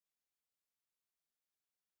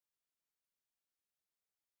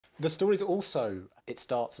The story's also, it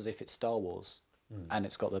starts as if it's Star Wars, and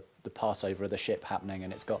it's got the Passover of the ship happening,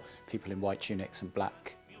 and it's got people in white tunics and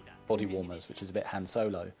black body warmers, which is a bit Han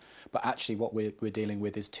Solo. But actually what we're dealing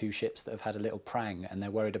with is two ships that have had a little prang, and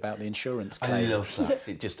they're worried about the insurance claim. I love that.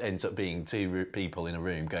 It just ends up being two people in a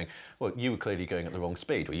room going, well, you were clearly going at the wrong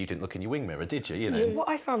speed, or you didn't look in your wing mirror, did you? You know. What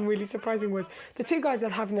I found really surprising was the two guys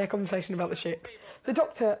that are having their conversation about the ship. The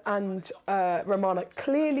Doctor and Romana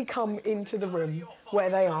clearly come into the room where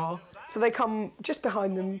they are, so they come just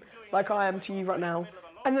behind them, like I am to you right now,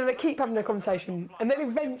 and then they keep having their conversation, and then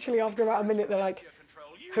eventually, after about a minute, they're like,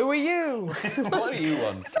 who are you? What do you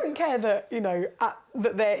want? I don't care that, you know,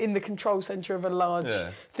 that they're in the control centre of a large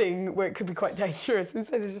thing where it could be quite dangerous.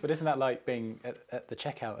 Instead, it's just... But isn't that like being at the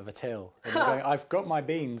checkout of a till? And you're going, I've got my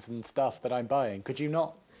beans and stuff that I'm buying. Could you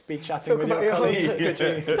not be chatting with your colleague? Could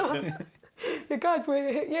you? Yeah, guys,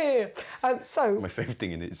 so... My favourite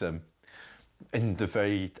thing in it is in the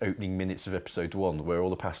very opening minutes of episode 1, where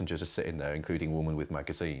all the passengers are sitting there, including a woman with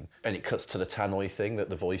magazine, and it cuts to the tannoy thing that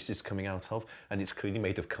the voice is coming out of, and it's clearly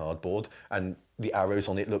made of cardboard, and the arrows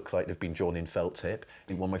on it look like they've been drawn in felt tip.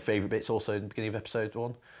 And one of my favourite bits also in the beginning of episode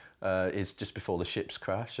 1 is just before the ships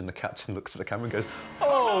crash, and the captain looks at the camera and goes,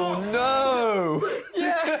 "Oh no!"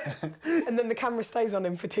 Yeah. And then the camera stays on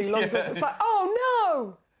him for too long, so it's like, "Oh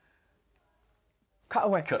no!" Cut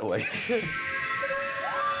away. Cut away.